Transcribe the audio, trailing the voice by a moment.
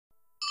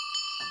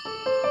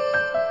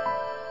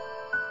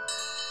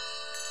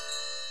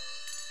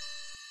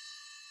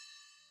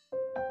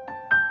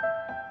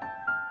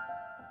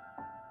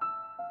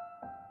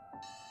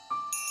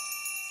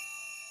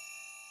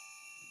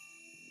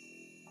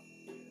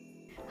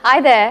Hi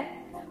there!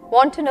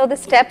 Want to know the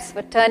steps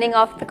for turning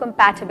off the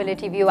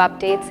Compatibility View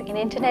Updates in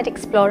Internet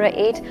Explorer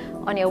 8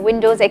 on your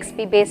Windows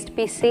XP based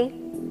PC?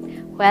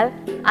 Well,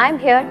 I'm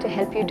here to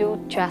help you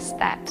do just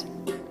that.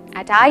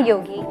 At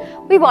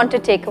iYogi, we want to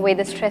take away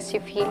the stress you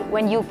feel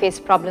when you face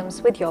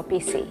problems with your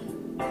PC.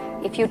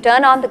 If you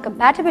turn on the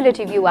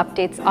Compatibility View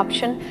Updates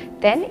option,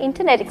 then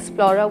Internet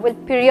Explorer will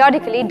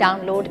periodically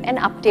download an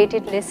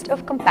updated list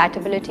of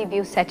compatibility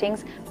view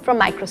settings from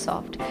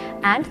Microsoft,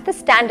 and the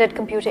standard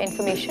computer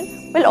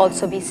information will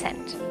also be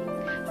sent.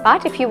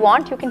 But if you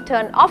want, you can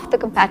turn off the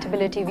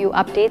Compatibility View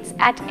Updates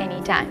at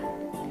any time.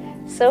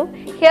 So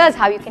here's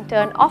how you can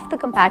turn off the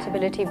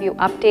Compatibility View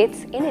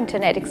Updates in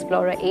Internet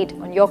Explorer 8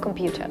 on your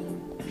computer.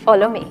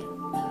 Follow me.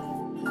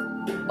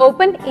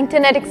 Open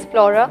Internet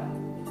Explorer.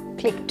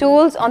 Click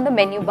Tools on the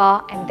menu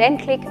bar and then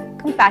click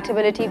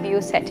Compatibility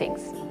View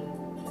Settings.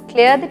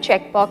 Clear the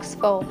checkbox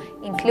for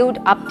Include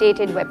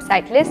Updated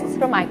Website Lists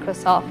from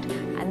Microsoft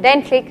and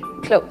then click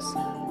Close.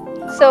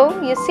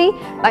 So, you see,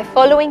 by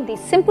following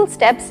these simple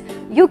steps,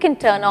 you can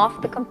turn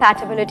off the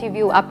Compatibility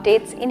View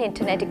Updates in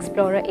Internet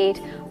Explorer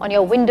 8 on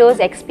your Windows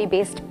XP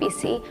based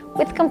PC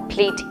with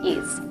complete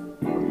ease.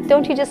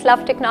 Don't you just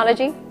love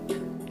technology?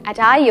 At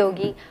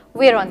iYogi,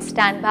 we're on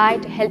standby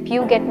to help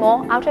you get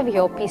more out of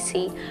your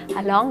PC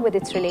along with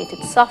its related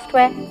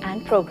software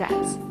and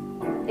programs.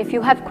 If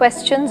you have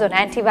questions on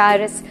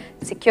antivirus,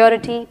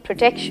 security,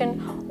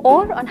 protection,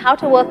 or on how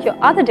to work your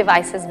other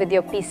devices with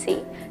your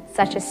PC,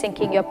 such as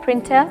syncing your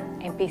printer,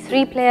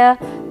 MP3 player,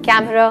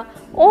 camera,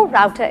 or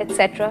router,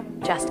 etc.,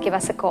 just give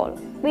us a call.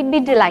 We'd be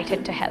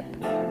delighted to help.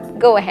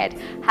 Go ahead,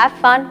 have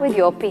fun with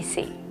your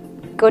PC.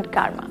 Good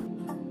karma.